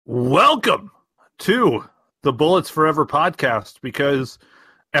Welcome to the Bullets Forever podcast, because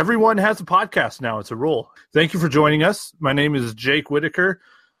everyone has a podcast now. It's a rule. Thank you for joining us. My name is Jake Whitacre,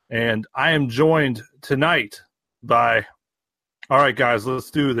 and I am joined tonight by, all right, guys, let's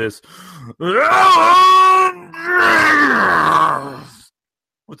do this. What's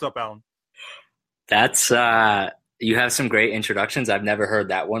up, Alan? That's you have some great introductions. I've never heard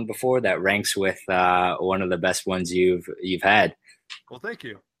that one before. That ranks with one of the best ones you've had. Well, thank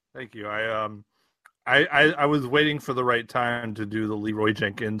you. Thank you. I was waiting for the right time to do the Leroy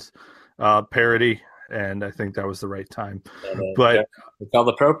Jenkins parody, and I think that was the right time. But it felt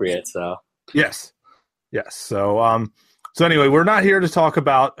appropriate. So yes. So anyway, we're not here to talk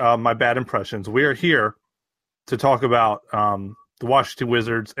about my bad impressions. We are here to talk about the Washington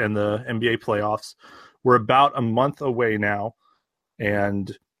Wizards and the NBA playoffs. We're about a month away now,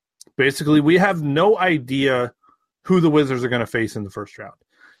 and basically we have no idea who the Wizards are going to face in the first round.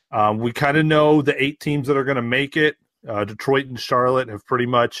 We kind of know the 8 teams that are going to make it. Detroit and Charlotte have pretty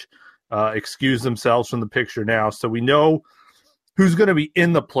much excused themselves from the picture now. So we know who's going to be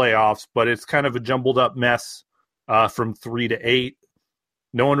in the playoffs, but it's kind of a jumbled up mess from 3 to 8.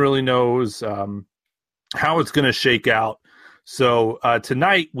 No one really knows how it's going to shake out. So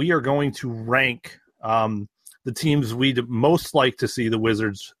tonight we are going to rank the teams we'd most like to see the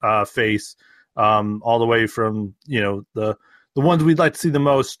Wizards face, all the way from, the ones we'd like to see the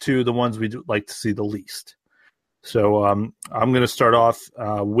most to the ones we'd like to see the least. So I'm going to start off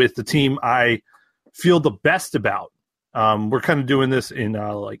with the team I feel the best about. We're kind of doing this in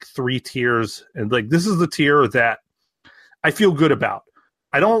 3 tiers. And this is the tier that I feel good about.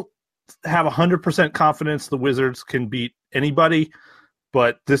 I don't have 100% confidence the Wizards can beat anybody,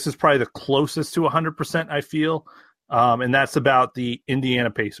 but this is probably the closest to 100% I feel. And that's about the Indiana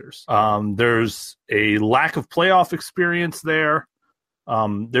Pacers. There's a lack of playoff experience there.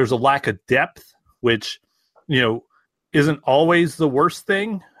 There's a lack of depth, which, isn't always the worst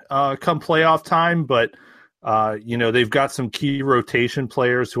thing come playoff time. But, they've got some key rotation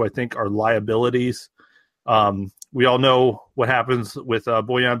players who I think are liabilities. We all know what happens with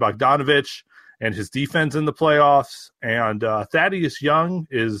Bojan Bogdanovic and his defense in the playoffs. And Thaddeus Young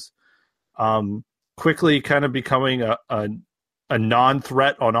is quickly kind of becoming a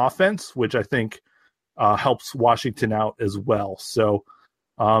non-threat on offense, which I think helps Washington out as well. So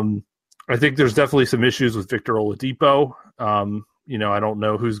I think there's definitely some issues with Victor Oladipo. I don't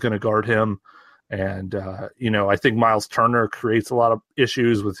know who's going to guard him. And, I think Miles Turner creates a lot of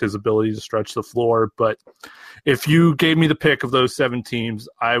issues with his ability to stretch the floor. But if you gave me the pick of those 7 teams,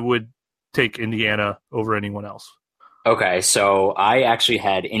 I would take Indiana over anyone else. Okay, so I actually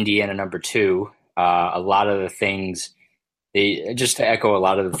had Indiana number 2. A lot of the things, just to echo a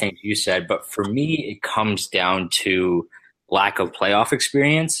lot of the things you said, but for me, it comes down to lack of playoff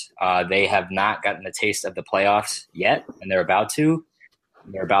experience. They have not gotten a taste of the playoffs yet, and they're about to.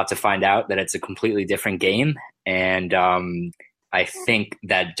 They're about to find out that it's a completely different game, and I think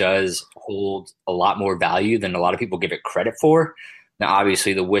that does hold a lot more value than a lot of people give it credit for. Now,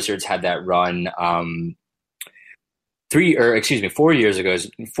 obviously, the Wizards had that run 4 years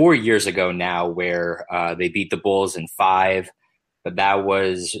ago now, where they beat the Bulls in 5, but that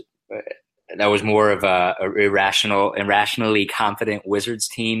was more of a irrationally confident Wizards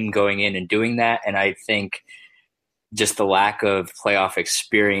team going in and doing that. And I think just the lack of playoff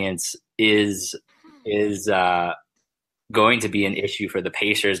experience is going to be an issue for the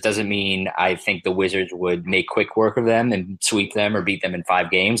Pacers. Doesn't mean I think the Wizards would make quick work of them and sweep them or beat them in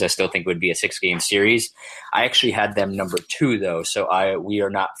 5 games. I still think it would be a 6-game series. I actually had them number 2 though, so we are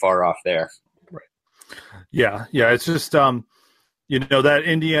not far off there. Right. Yeah. It's just that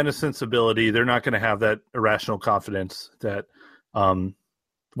Indiana sensibility. They're not going to have that irrational confidence that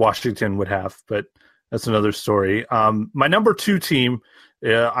Washington would have, but that's another story. My number 2 team,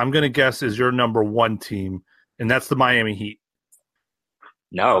 I'm going to guess, is your number 1 team. And that's the Miami Heat.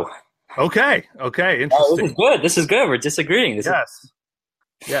 No. Okay. Interesting. Oh, this is good. We're disagreeing.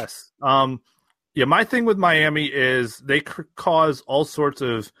 Yes. My thing with Miami is they cause all sorts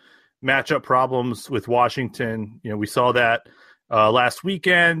of matchup problems with Washington. We saw that last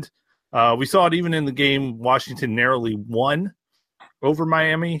weekend. We saw it even in the game Washington narrowly won over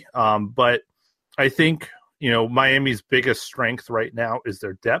Miami. But I think, Miami's biggest strength right now is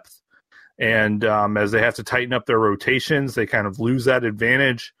their depth. And as they have to tighten up their rotations, they kind of lose that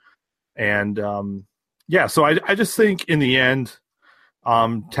advantage. And, so I just think in the end,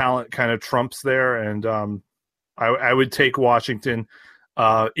 talent kind of trumps there. And I would take Washington,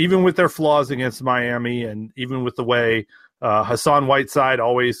 even with their flaws against Miami and even with the way Hassan Whiteside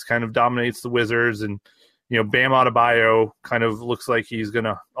always kind of dominates the Wizards. And, Bam Adebayo kind of looks like he's going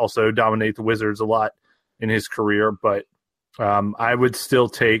to also dominate the Wizards a lot in his career, but I would still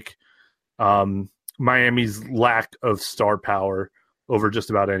take Miami's lack of star power over just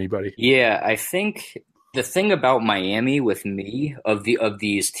about anybody. Yeah, I think the thing about Miami with me of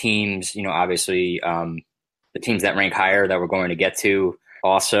these teams, obviously the teams that rank higher that we're going to get to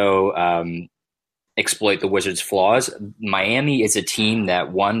also exploit the Wizards' flaws. Miami is a team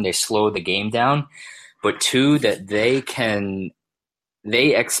that, one, they slow the game down, but two, that they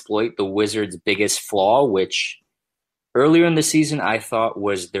exploit the Wizards' biggest flaw, which earlier in the season I thought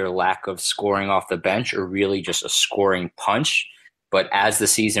was their lack of scoring off the bench, or really just a scoring punch. But as the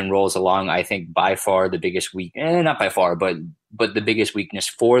season rolls along, I think by far the biggest not by far, but the biggest weakness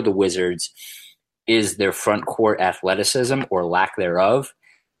for the Wizards is their front court athleticism or lack thereof.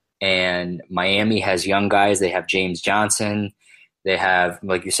 And Miami has young guys. They have James Johnson. They have,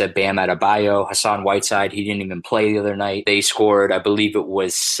 like you said, Bam Adebayo, Hassan Whiteside. He didn't even play the other night. They scored, I believe it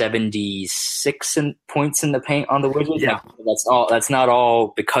was 76 points in the paint on the Wizards. Yeah. That's not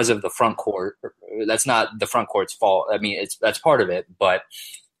all because of the front court. That's not the front court's fault. I mean, that's part of it. But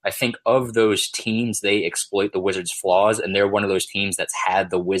I think of those teams, they exploit the Wizards' flaws, and they're one of those teams that's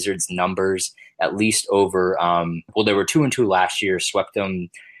had the Wizards' numbers at least over. They were 2-2 last year, swept them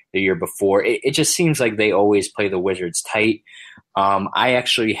the year before. It just seems like they always play the Wizards tight. I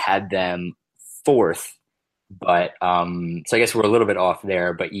actually had them fourth, but so I guess we're a little bit off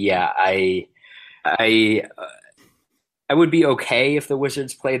there. But yeah, I would be okay if the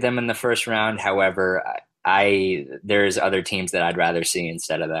Wizards played them in the first round. However, there's other teams that I'd rather see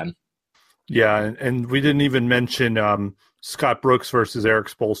instead of them. Yeah, and we didn't even mention Scott Brooks versus Eric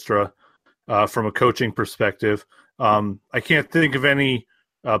Spoelstra from a coaching perspective. I can't think of any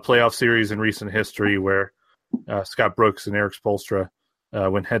playoff series in recent history where Scott Brooks and Eric Spoelstra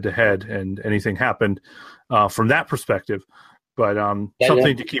went head-to-head and anything happened from that perspective. But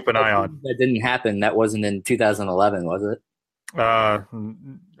something to keep an eye on. That didn't happen. That wasn't in 2011, was it?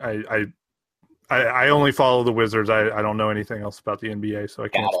 I only follow the Wizards. I don't know anything else about the NBA, so I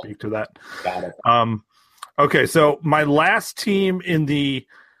can't speak to that. Got it. Okay, so my last team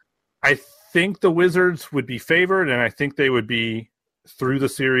I think the Wizards would be favored, and I think they would be through the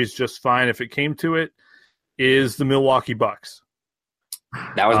series just fine if it came to it, is the Milwaukee Bucks.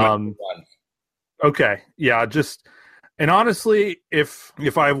 That was my one. Okay, yeah, and honestly, if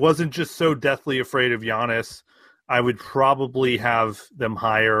I wasn't just so deathly afraid of Giannis, I would probably have them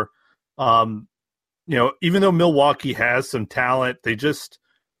higher. Even though Milwaukee has some talent,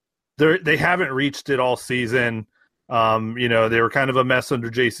 they haven't reached it all season. They were kind of a mess under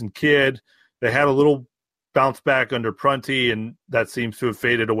Jason Kidd. They had a little bounce back under Prunty, and that seems to have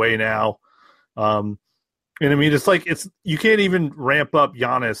faded away now. And I mean, you can't even ramp up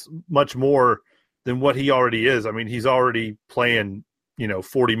Giannis much more than what he already is. I mean, he's already playing,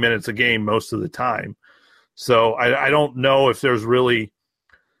 40 minutes a game most of the time. So I don't know if there's really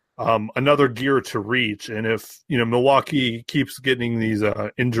another gear to reach. And if, Milwaukee keeps getting these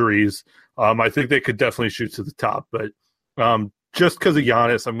injuries, I think they could definitely shoot to the top. But just because of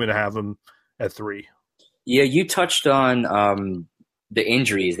Giannis, I'm going to have them at 3. Yeah, you touched on the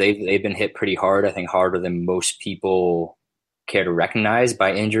injuries. They've been hit pretty hard, I think harder than most people care to recognize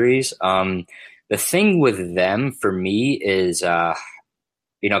by injuries. The thing with them for me is, kind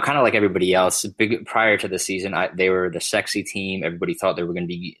of like everybody else, prior to the season, they were the sexy team. Everybody thought they were going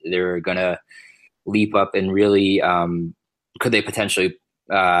to leap up and really, could they potentially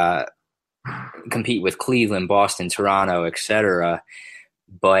compete with Cleveland, Boston, Toronto, etc.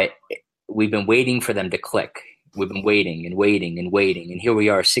 But we've been waiting for them to click. We've been waiting and waiting and waiting. And here we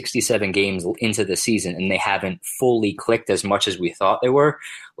are 67 games into the season, and they haven't fully clicked as much as we thought they were.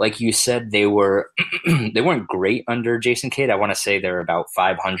 Like you said, they weren't great under Jason Kidd. I want to say they're about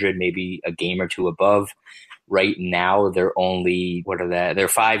 500, maybe a game or two above. Right now, they're only, they're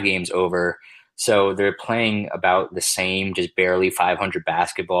 5 games over. So they're playing about the same, just barely 500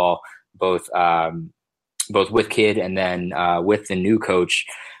 basketball, both with Kidd and then with the new coach.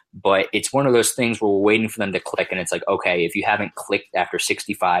 But it's one of those things where we're waiting for them to click, and it's like, okay, if you haven't clicked after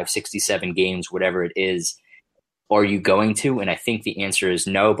 65, 67 games, whatever it is, are you going to? And I think the answer is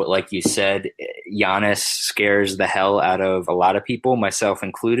no. But like you said, Giannis scares the hell out of a lot of people, myself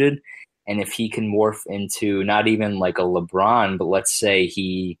included. And if he can morph into not even like a LeBron, but let's say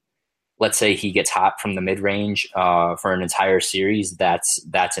he gets hot from the mid-range for an entire series, that's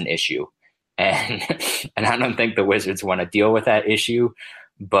an issue. And I don't think the Wizards want to deal with that issue.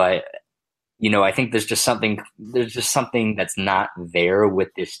 But, I think there's just something that's not there with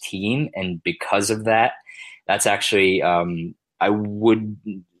this team. And because of that, that's actually, I would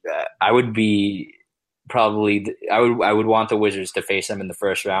be probably I would want the Wizards to face them in the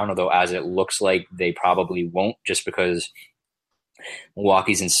first round, although as it looks like they probably won't, just because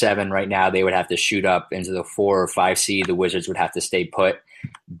Milwaukee's in 7 right now. They would have to shoot up into the 4 or 5 seed. The Wizards would have to stay put.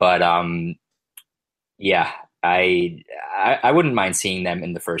 But yeah, I wouldn't mind seeing them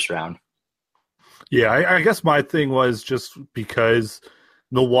in the first round. Yeah, I guess my thing was just because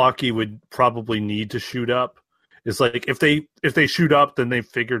Milwaukee would probably need to shoot up. It's like if they shoot up, then they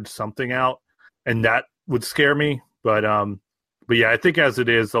figured something out, and that would scare me. But yeah, I think as it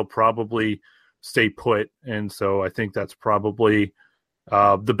is, they'll probably stay put, and so I think that's probably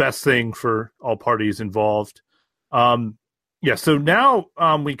the best thing for all parties involved. Yeah, so now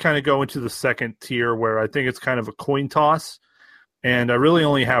we kind of go into the second tier where I think it's kind of a coin toss, and I really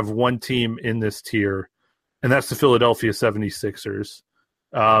only have one team in this tier, and that's the Philadelphia 76ers.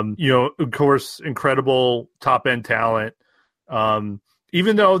 Of course, incredible top-end talent.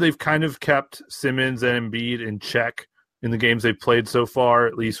 Even though they've kind of kept Simmons and Embiid in check in the games they've played so far,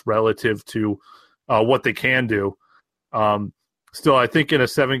 at least relative to what they can do. Still, I think in a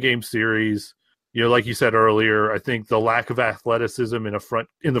 7-game series, like you said earlier, I think the lack of athleticism in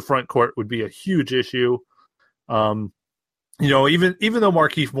the front court would be a huge issue. Even though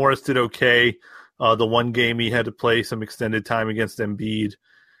Markieff Morris did okay, the one game he had to play some extended time against Embiid,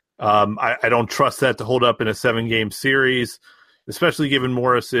 I don't trust that to hold up in a 7-game series, especially given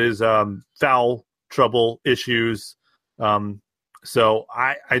Morris's foul trouble issues. So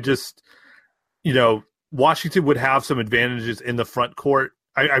I just, Washington would have some advantages in the front court.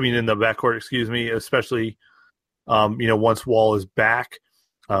 I mean, in the backcourt, excuse me, especially, once Wall is back.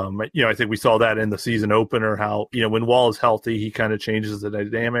 I think we saw that in the season opener, how, when Wall is healthy, he kind of changes the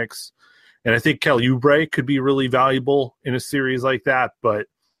dynamics. And I think Kelly Oubre could be really valuable in a series like that. But,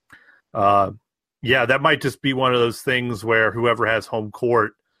 that might just be one of those things where whoever has home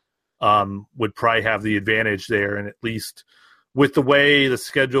court would probably have the advantage there. And at least with the way the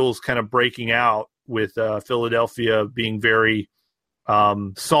schedule's kind of breaking out, with Philadelphia being very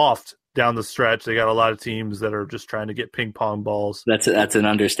soft down the stretch, they got a lot of teams that are just trying to get ping pong balls. That's an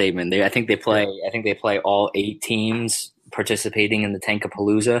understatement. I think they play all 8 teams participating in the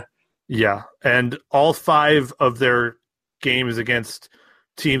Tankapalooza. Yeah, and all 5 of their games against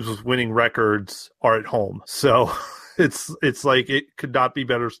teams with winning records are at home. So it's like it could not be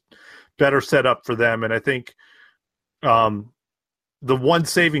better set up for them. And I think the one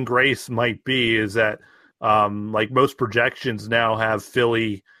saving grace might be is that like most projections now have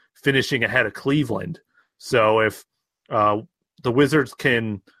Philly finishing ahead of Cleveland. So if the Wizards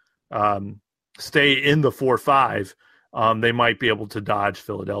can stay in the 4-5, they might be able to dodge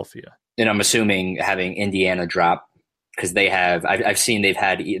Philadelphia. And I'm assuming having Indiana drop, because I've seen they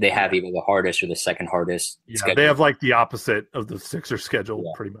have either the hardest or the second hardest schedule. They have like the opposite of the Sixers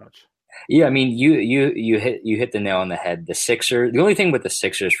schedule, pretty much. Yeah, I mean, you hit the nail on the head. The only thing with the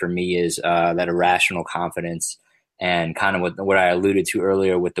Sixers for me is that irrational confidence, and kind of what I alluded to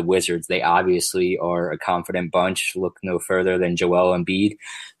earlier with the Wizards. They obviously are a confident bunch. Look no further than Joel Embiid.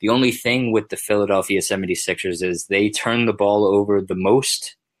 The only thing with the Philadelphia 76ers is they turn the ball over the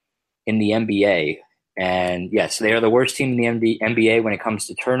most in the NBA. And yes, they are the worst team in the NBA when it comes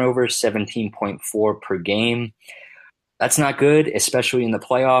to turnovers, 17.4 per game. That's not good, especially in the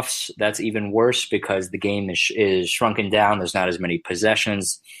playoffs. That's even worse because the game is shrunken down. There's not as many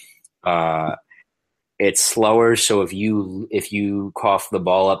possessions. It's slower. So if you cough the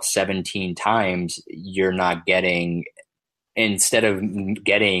ball up 17 times, you're not getting, instead of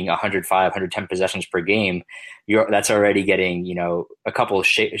getting 105, 110 possessions per game, that's already getting, a couple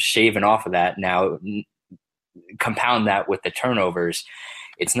shaving off of that. Now compound that with the turnovers.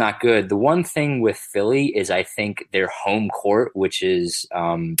 It's not good. The one thing with Philly is I think their home court, which is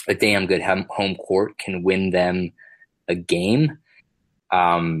a damn good home court, can win them a game.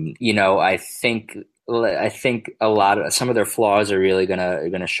 I think some of their flaws are really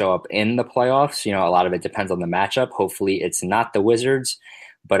gonna show up in the playoffs. A lot of it depends on the matchup. Hopefully, it's not the Wizards,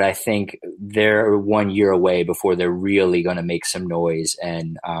 but I think they're 1 year away before they're really gonna make some noise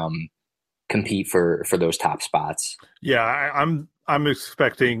and compete for those top spots. Yeah, I'm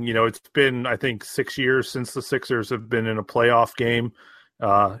expecting, it's been, I think, 6 years since the Sixers have been in a playoff game,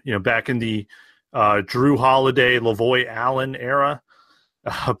 back in the Drew Holiday, Lavoy Allen era.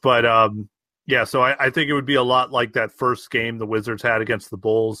 So I think it would be a lot like that first game the Wizards had against the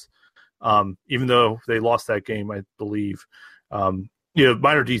Bulls, even though they lost that game, I believe.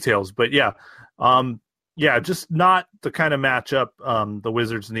 Minor details, but just not the kind of matchup the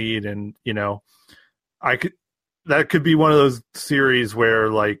Wizards need. And, that could be one of those series where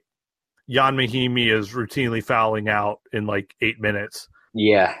like Jan Mahimi is routinely fouling out in like 8 minutes.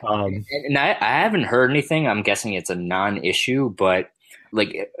 Yeah. Um, And I haven't heard anything. I'm guessing it's a non-issue, but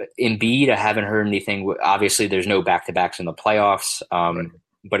like Embiid, I haven't heard anything. Obviously, there's no back-to-backs in the playoffs.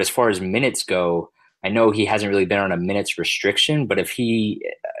 But as far as minutes go, I know he hasn't really been on a minutes restriction, but if he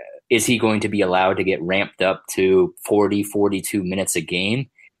is he going to be allowed to get ramped up to 40, 42 minutes a game?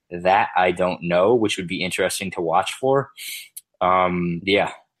 That I don't know, which would be interesting to watch for.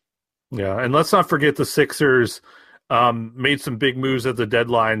 Yeah. yeah, and let's not forget the Sixers made some big moves at the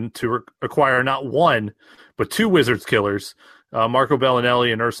deadline to acquire not one, but two Wizards killers, Marco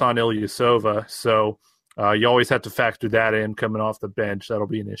Bellinelli and Ersan Ilyasova. So you always have to factor that in coming off the bench. That'll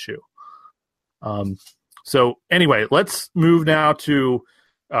be an issue. So anyway, let's move now to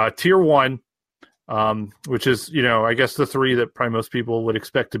Tier 1, which is, I guess the three that probably most people would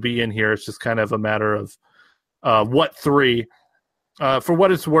expect to be in here. It's just kind of a matter of what three. For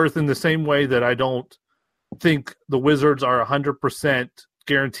what it's worth, in the same way that I don't think the Wizards are 100%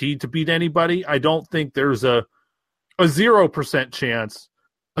 guaranteed to beat anybody, I don't think there's a 0% chance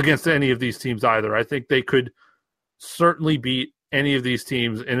against any of these teams either. I think they could certainly beat any of these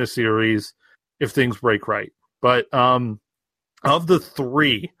teams in a series if things break right. But of the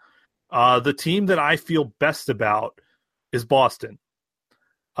three, the team that I feel best about is Boston.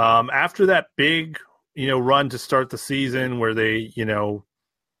 After that big run to start the season where they,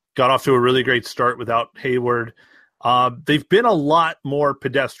 got off to a really great start without Hayward. They've been a lot more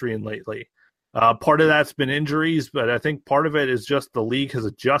pedestrian lately. Part of that's been injuries, but I think part of it is just the league has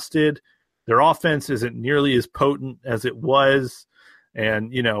adjusted. Their offense isn't nearly as potent as it was.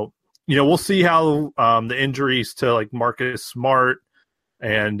 And, we'll see how the injuries to like Marcus Smart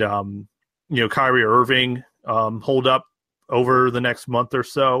and, Kyrie Irving hold up over the next month or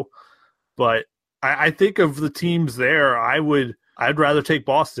so. But I think of the teams there, I'd rather take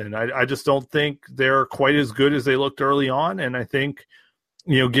Boston. I just don't think they're quite as good as they looked early on. And I think,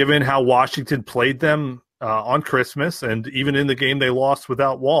 given how Washington played them on Christmas and even in the game they lost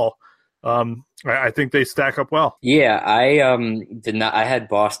without Wall, I think they stack up well. Yeah, I did not. I had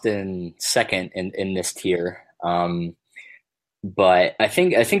Boston second in this tier. But I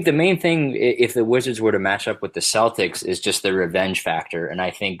think the main thing, if the Wizards were to match up with the Celtics, is just the revenge factor. And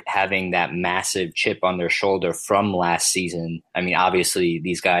I think having that massive chip on their shoulder from last season, I mean, obviously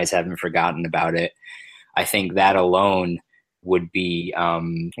these guys haven't forgotten about it. I think that alone would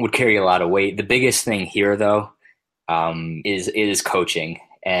carry a lot of weight. The biggest thing here, though, is coaching.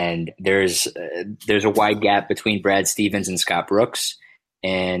 And there's a wide gap between Brad Stevens and Scott Brooks.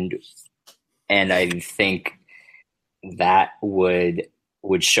 And I think that would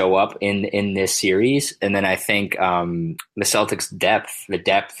show up in this series. And then I think the Celtics the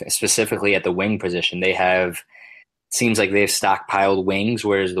depth specifically at the wing position, seems like they've stockpiled wings,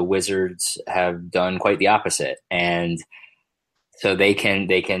 whereas the Wizards have done quite the opposite. And so they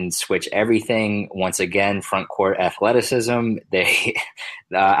can switch everything once again. Front court athleticism.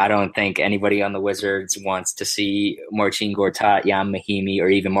 I don't think anybody on the Wizards wants to see Marcin Gortat, Jan Mahimi, or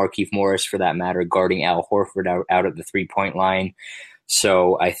even Markieff Morris, for that matter, guarding Al Horford out at the 3-point line.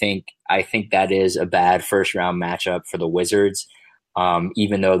 So I think that is a bad first round matchup for the Wizards.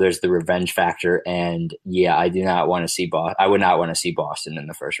 Even though there's the revenge factor, and yeah, I do not want to see Boston. I would not want to see Boston in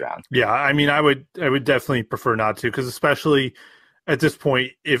the first round. Yeah, I mean, I would definitely prefer not to, because especially at this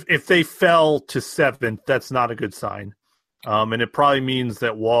point, if they fell to 7th, that's not a good sign. And it probably means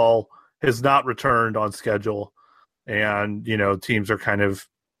that Wall has not returned on schedule, and teams are kind of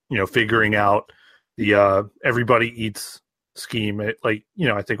figuring out the everybody eats scheme. I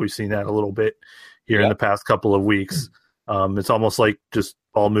think we've seen that a little bit here in the past couple of weeks. It's almost like just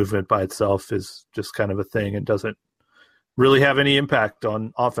ball movement by itself is just kind of a thing and doesn't really have any impact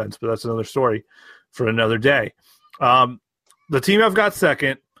on offense, but that's another story for another day. The team I've got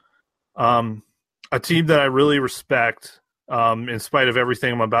second, a team that I really respect, in spite of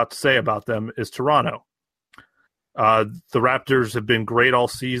everything I'm about to say about them, is Toronto. The Raptors have been great all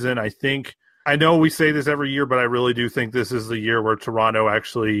season. I know we say this every year, but I really do think this is the year where Toronto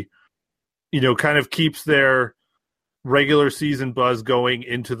actually, kind of keeps their regular season buzz going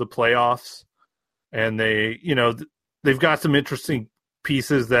into the playoffs. And they've got some interesting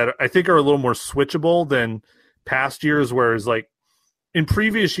pieces that I think are a little more switchable than past years, whereas like in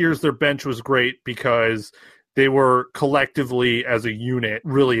previous years, their bench was great because they were collectively as a unit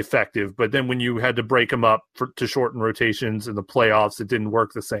really effective. But then when you had to break them up to shorten rotations in the playoffs, it didn't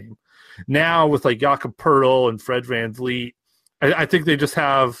work the same. Now with like Jakob Poeltl and Fred VanVleet, I think they just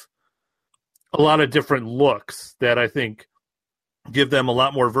have a lot of different looks that I think give them a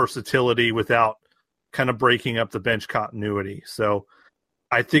lot more versatility without kind of breaking up the bench continuity. So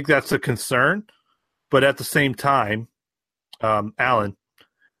I think that's a concern. But at the same time, Alan,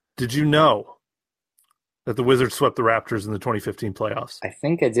 Did you know that the Wizards swept the Raptors in the 2015 playoffs? I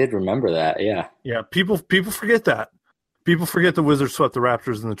think I did remember that. Yeah. Yeah, people forget that. People forget the Wizards swept the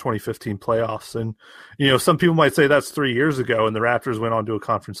Raptors in the 2015 playoffs. And, some people might say that's 3 years ago and the Raptors went on to a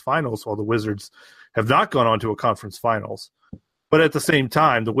conference finals while the Wizards have not gone on to a conference finals. But at the same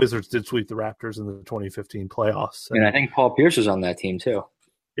time, the Wizards did sweep the Raptors in the 2015 playoffs. And I think Paul Pierce was on that team too.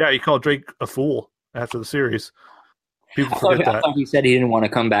 Yeah, he called Drake a fool after the series. People forget that. I thought he said he didn't want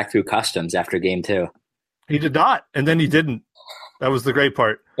to come back through customs after game 2. He did not, and then he didn't. That was the great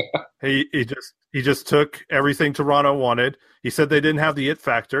part. He just took everything Toronto wanted. He said they didn't have the it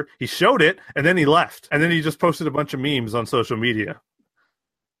factor. He showed it, and then he left. And then he just posted a bunch of memes on social media.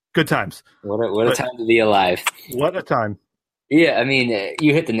 Good times. What a time to be alive. What a time. Yeah, I mean,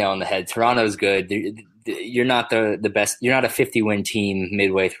 you hit the nail on the head. Toronto's good. You're not the best. You're not a 50-win team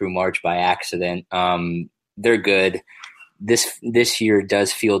midway through March by accident. They're good. This year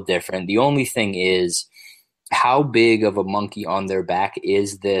does feel different. The only thing is, how big of a monkey on their back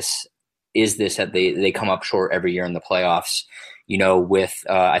is this that they come up short every year in the playoffs? With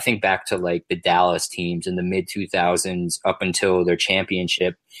I think back to like the Dallas teams in the mid 2000s up until their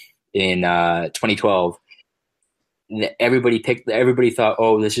championship in 2012. Everybody thought,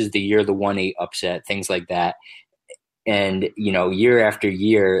 oh, this is the year the 1-8 upset, things like that. And, year after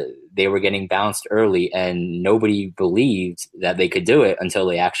year, they were getting bounced early and nobody believed that they could do it until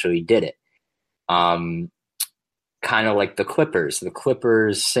they actually did it. Kind of like the Clippers. The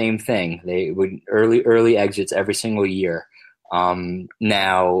Clippers, same thing. They would early exits every single year.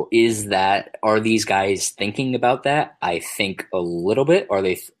 Now, are these guys thinking about that? I think a little bit. Are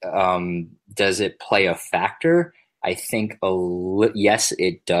they? Does it play a factor? I think yes,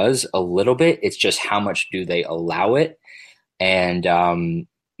 it does a little bit. It's just how much do they allow it? And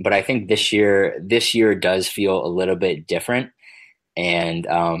but I think this year does feel a little bit different. And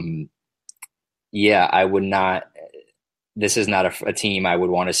I would not. This is not a team I would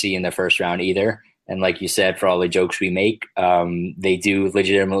want to see in the first round either. And like you said, for all the jokes we make, they do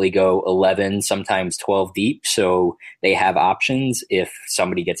legitimately go 11, sometimes 12 deep. So they have options if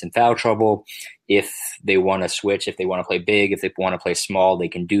somebody gets in foul trouble, if they want to switch, if they want to play big, if they want to play small, they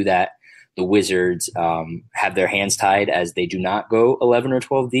can do that. The Wizards have their hands tied as they do not go 11 or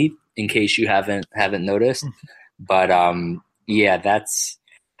 12 deep, in case you haven't noticed. But that's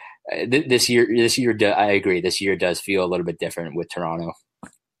this year. I agree. This year does feel a little bit different with Toronto.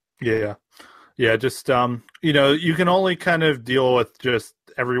 Yeah. Yeah, just you can only kind of deal with just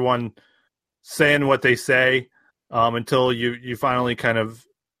everyone saying what they say until you finally kind of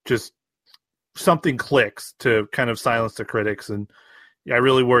just something clicks to kind of silence the critics. And I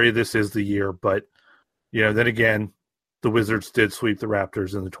really worry this is the year. But then again, the Wizards did sweep the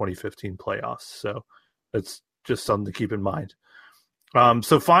Raptors in the 2015 playoffs, so that's just something to keep in mind.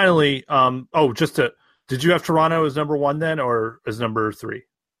 So finally, did you have Toronto as number 1 then, or as number 3?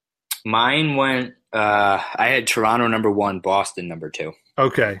 Mine went. I had Toronto number 1, Boston number 2.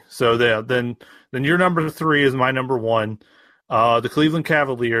 Okay, so then your number 3 is my number 1. The Cleveland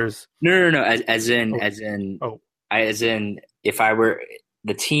Cavaliers. No. As in, if I were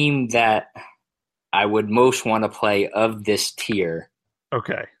the team that I would most want to play of this tier.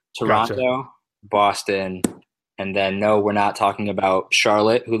 Okay. Toronto, gotcha. Boston, and then no, we're not talking about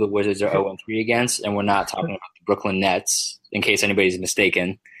Charlotte, who the Wizards are 0-3 against, and we're not talking about the Brooklyn Nets, in case anybody's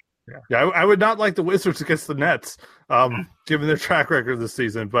mistaken. Yeah, I would not like the Wizards against the Nets, given their track record this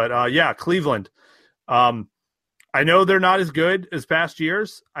season. But Cleveland. I know they're not as good as past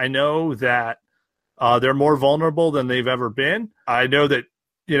years. I know that they're more vulnerable than they've ever been. I know that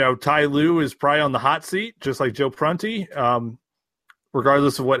Ty Lue is probably on the hot seat, just like Joe Prunty,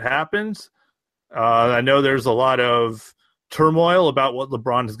 regardless of what happens. I know there's a lot of turmoil about what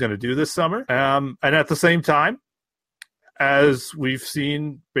LeBron is going to do this summer. And at the same time, as we've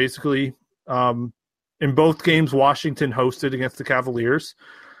seen basically in both games Washington hosted against the Cavaliers,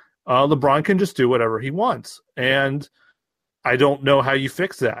 LeBron can just do whatever he wants. And I don't know how you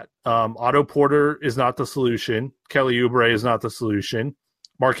fix that. Otto Porter is not the solution. Kelly Oubre is not the solution.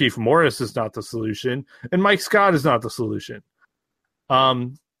 Markieff Morris is not the solution. And Mike Scott is not the solution.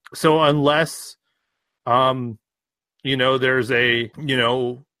 So unless, there's a,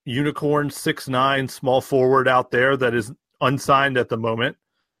 unicorn 6'9" small forward out there that is unsigned at the moment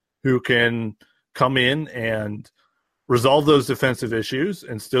who can come in and resolve those defensive issues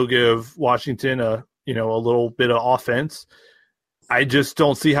and still give Washington a little bit of offense, I just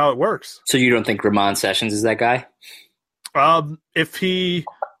don't see how it works. So you don't think Ramon Sessions is that guy? If he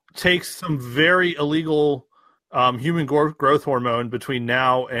takes some very illegal human growth hormone between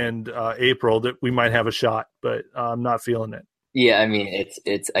now and April, that we might have a shot, but I'm not feeling it. Yeah, I mean,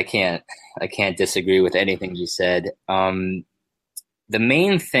 it's I can't disagree with anything you said. The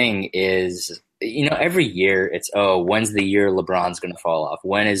main thing is, every year it's, oh, when's the year LeBron's going to fall off?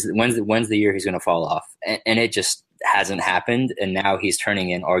 When's the year he's going to fall off? And it just hasn't happened. And now he's turning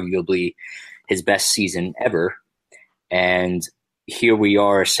in arguably his best season ever. And here we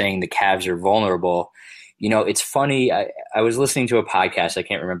are saying the Cavs are vulnerable. It's funny. I was listening to a podcast. I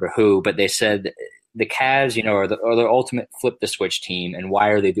can't remember who, but they said the Cavs, are the ultimate flip the switch team. And why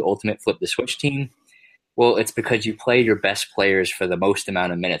are they the ultimate flip the switch team? Well, it's because you play your best players for the most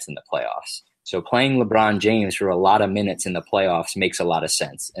amount of minutes in the playoffs. So playing LeBron James for a lot of minutes in the playoffs makes a lot of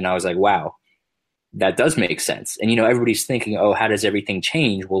sense. And I was like, wow, that does make sense. And, everybody's thinking, oh, how does everything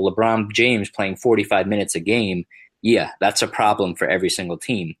change? Well, LeBron James playing 45 minutes a game, yeah, that's a problem for every single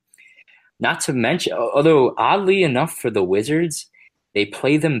team. Not to mention, although oddly enough for the Wizards, they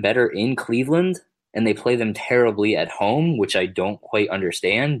play them better in Cleveland and they play them terribly at home, which I don't quite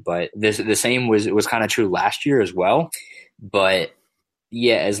understand. But the same was kind of true last year as well. But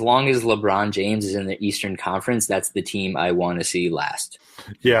yeah, as long as LeBron James is in the Eastern Conference, that's the team I want to see last.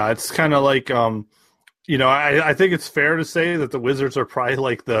 Yeah, it's kind of like, I think it's fair to say that the Wizards are probably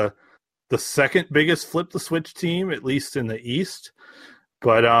like the second biggest flip the switch team, at least in the East.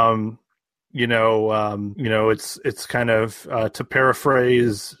 But it's kind of to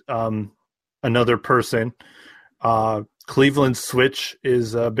paraphrase another person, Cleveland's switch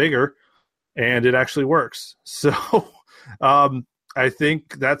is bigger, and it actually works. So I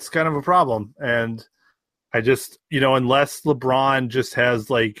think that's kind of a problem. And I just, unless LeBron just has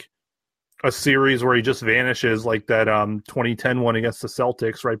like a series where he just vanishes, like that 2010 one against the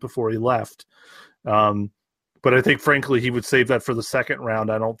Celtics right before he left. But I think, frankly, he would save that for the second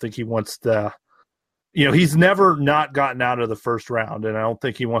round. I don't think he wants to, he's never not gotten out of the first round, and I don't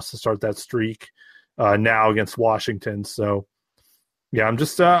think he wants to start that streak now against Washington. So, yeah,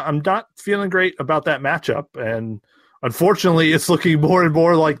 I'm not feeling great about that matchup. And unfortunately, it's looking more and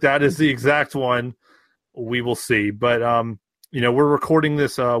more like that is the exact one. We will see. But, we're recording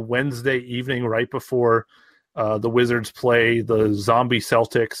this Wednesday evening right before the Wizards play the zombie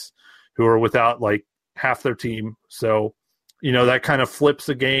Celtics, who are without like half their team. So, that kind of flips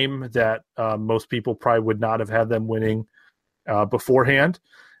a game that most people probably would not have had them winning beforehand.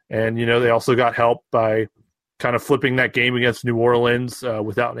 And, they also got help by kind of flipping that game against New Orleans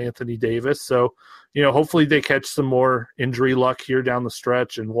without Anthony Davis. So, hopefully they catch some more injury luck here down the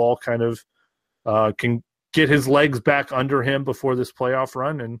stretch, and Wall kind of can get his legs back under him before this playoff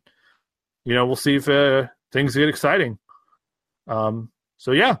run. And, we'll see if things get exciting.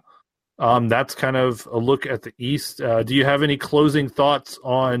 That's kind of a look at the East. Do you have any closing thoughts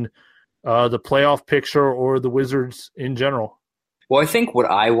on the playoff picture or the Wizards in general? Well, I think what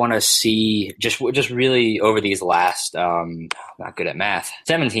I want to see just really over these last, not good at math,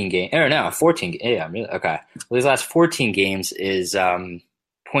 17 games, or no, 14. Yeah, I'm really, okay. Well, these last 14 games is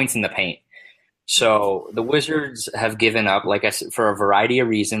points in the paint. So the Wizards have given up, like I said, for a variety of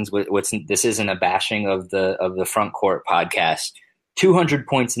reasons. This isn't a bashing of the front court podcast. 200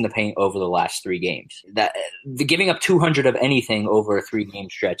 points in the paint over the last 3 games. The giving up 200 of anything over a 3-game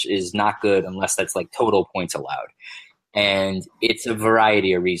stretch is not good unless that's like total points allowed. And it's a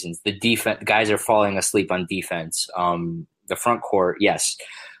variety of reasons. The defense, guys are falling asleep on defense. The front court, yes.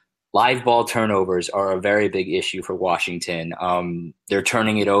 Live ball turnovers are a very big issue for Washington. They're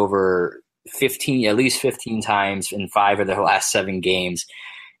turning it over at least 15 times in 5 of their last 7 games.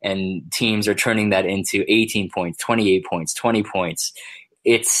 And teams are turning that into 18 points, 28 points, 20 points.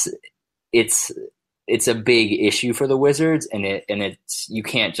 It's a big issue for the Wizards, and it's you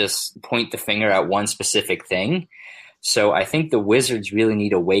can't just point the finger at one specific thing. So I think the Wizards really need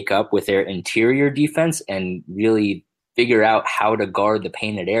to wake up with their interior defense and really figure out how to guard the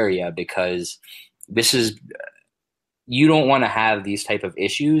painted area, because you don't want to have these type of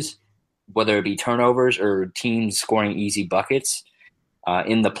issues, whether it be turnovers or teams scoring easy buckets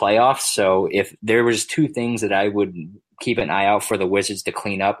in the playoffs. So if there was 2 things that I would keep an eye out for the Wizards to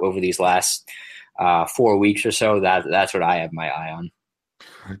clean up over these last 4 weeks or so, that's what I have my eye on.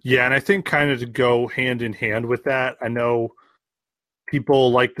 Yeah, and I think kind of to go hand in hand with that, I know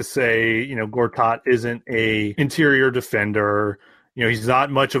people like to say, Gortat isn't a interior defender. He's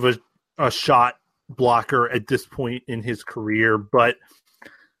not much of a shot blocker at this point in his career. But,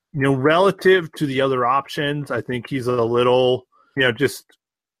 relative to the other options, I think he's a little, just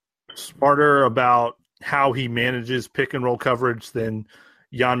smarter about how he manages pick and roll coverage than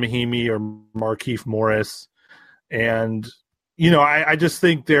Jan Mahimi or Markieff Morris. And, I just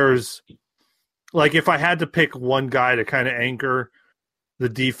think there's, like, if I had to pick one guy to kind of anchor the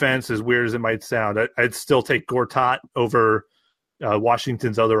defense, as weird as it might sound, I'd still take Gortat over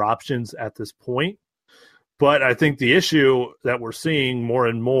Washington's other options at this point. But I think the issue that we're seeing more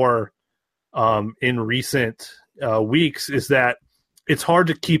and more in recent weeks is that it's hard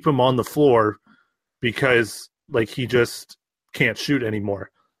to keep him on the floor because he just can't shoot anymore.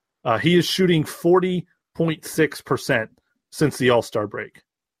 He is shooting 40.6% since the All-Star break.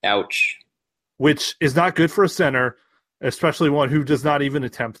 Ouch. Which is not good for a center, especially one who does not even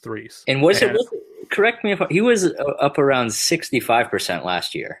attempt threes. And correct me if he was up around 65%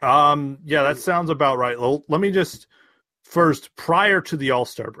 last year. Yeah, that sounds about right. Well, let me just first, prior to the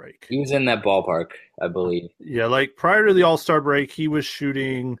All-Star break. He was in that ballpark, I believe. Yeah, prior to the All-Star break, he was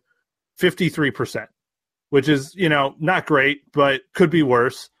shooting 53%, which is, not great, but could be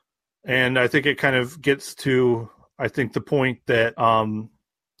worse. And I think it kind of gets to, the point that,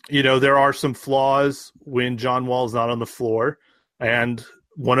 there are some flaws when John Wall is not on the floor. And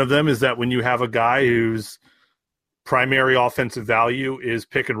one of them is that when you have a guy whose primary offensive value is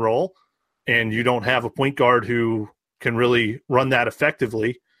pick and roll, and you don't have a point guard who can really run that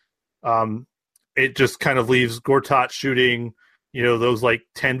effectively, it just kind of leaves Gortat shooting, those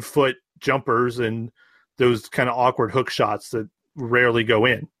 10-foot jumpers and those kind of awkward hook shots that rarely go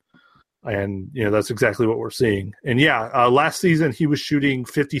in. And, that's exactly what we're seeing. And last season he was shooting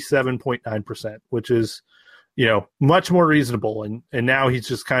 57.9%, which is, much more reasonable. And now he's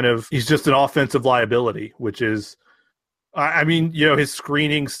just an offensive liability, which is, his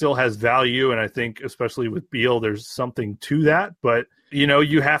screening still has value. And I think especially with Beal, there's something to that, but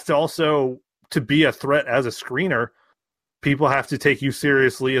you have to also, to be a threat as a screener, people have to take you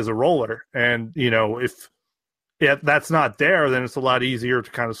seriously as a roller. And, if that's not there, then it's a lot easier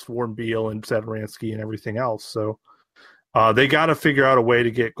to kind of swarm Beal and Satoransky and everything else. So they got to figure out a way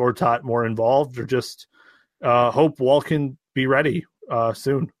to get Gortat more involved, or just hope Wall can be ready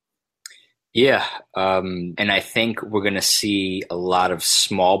soon. Yeah, and I think we're going to see a lot of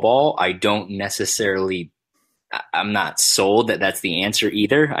small ball. I'm not sold that that's the answer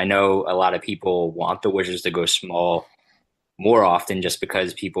either. I know a lot of people want the Wizards to go small more often just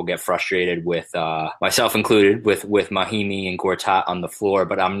because people get frustrated with, myself included, with Mahimi and Gortat on the floor,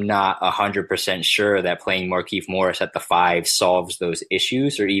 but I'm not 100% sure that playing Markieff Morris at the 5 solves those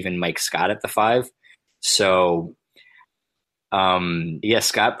issues, or even Mike Scott at the 5. So,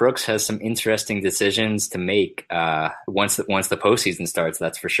 Scott Brooks has some interesting decisions to make once the postseason starts.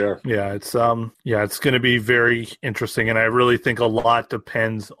 That's for sure. Yeah, it's going to be very interesting, and I really think a lot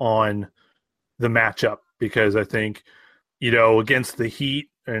depends on the matchup, because I think, against the Heat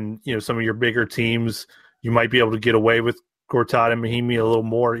and some of your bigger teams, you might be able to get away with Gortat and Mahimi a little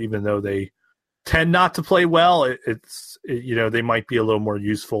more, even though they tend not to play well. They might be a little more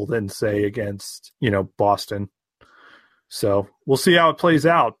useful than, say, against Boston. So we'll see how it plays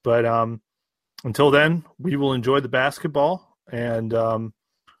out. But until then, we will enjoy the basketball and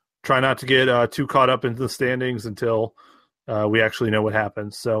try not to get too caught up into the standings until we actually know what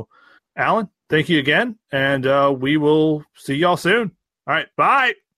happens. So, Alan, thank you again, and we will see y'all soon. All right, bye.